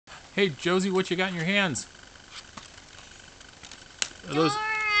Hey, Josie, what you got in your hands? Are those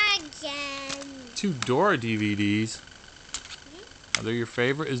Dora again. 2 Dora DVDs? Are they your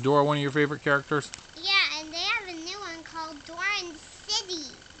favorite? Is Dora one of your favorite characters? Yeah, and they have a new one called Dora in the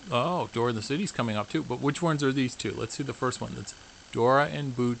City. Oh, Dora in the City's coming up too. But which ones are these two? Let's see the first one. That's Dora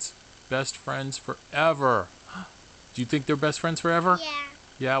and Boots, best friends forever. Do you think they're best friends forever? Yeah,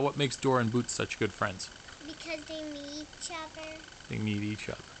 Yeah, what makes Dora and Boots such good friends? because they meet each other. They need each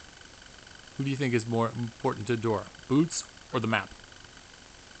other. Who do you think is more important to Dora, Boots or the map?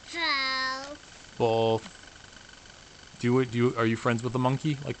 Help. Both. Are you friends with the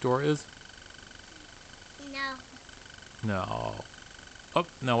monkey like Dora is? No. No. Oh,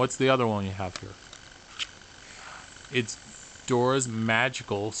 no, what's the other one you have here? It's Dora's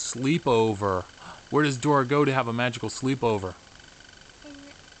magical sleepover. Where does Dora go to have a magical sleepover? And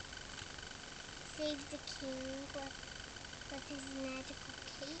save the king with his magical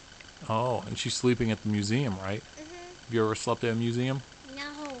cape. Oh, and she's sleeping at the museum, right? Have you ever slept at a museum? No.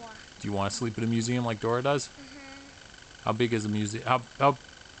 Do you want to sleep at a museum like Dora does? How big is a museum?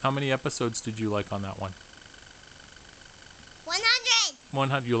 How many episodes did you like on that one? 100.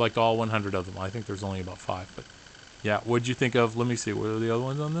 100. You liked all 100 of them. I think there's only about 5, but yeah. What'd you think of? Let me see. What are the other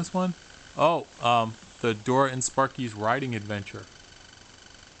ones on this one? Oh, the Dora and Sparky's riding adventure.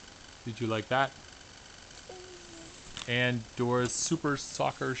 Did you like that? And Dora's Super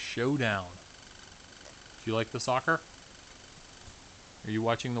Soccer Showdown. Do you like the soccer? Are you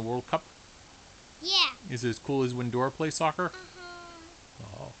watching the World Cup? Yeah. Is it as cool as when Dora plays soccer?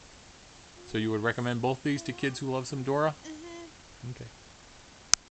 Oh. So you would recommend both these to kids who love some Dora? Okay.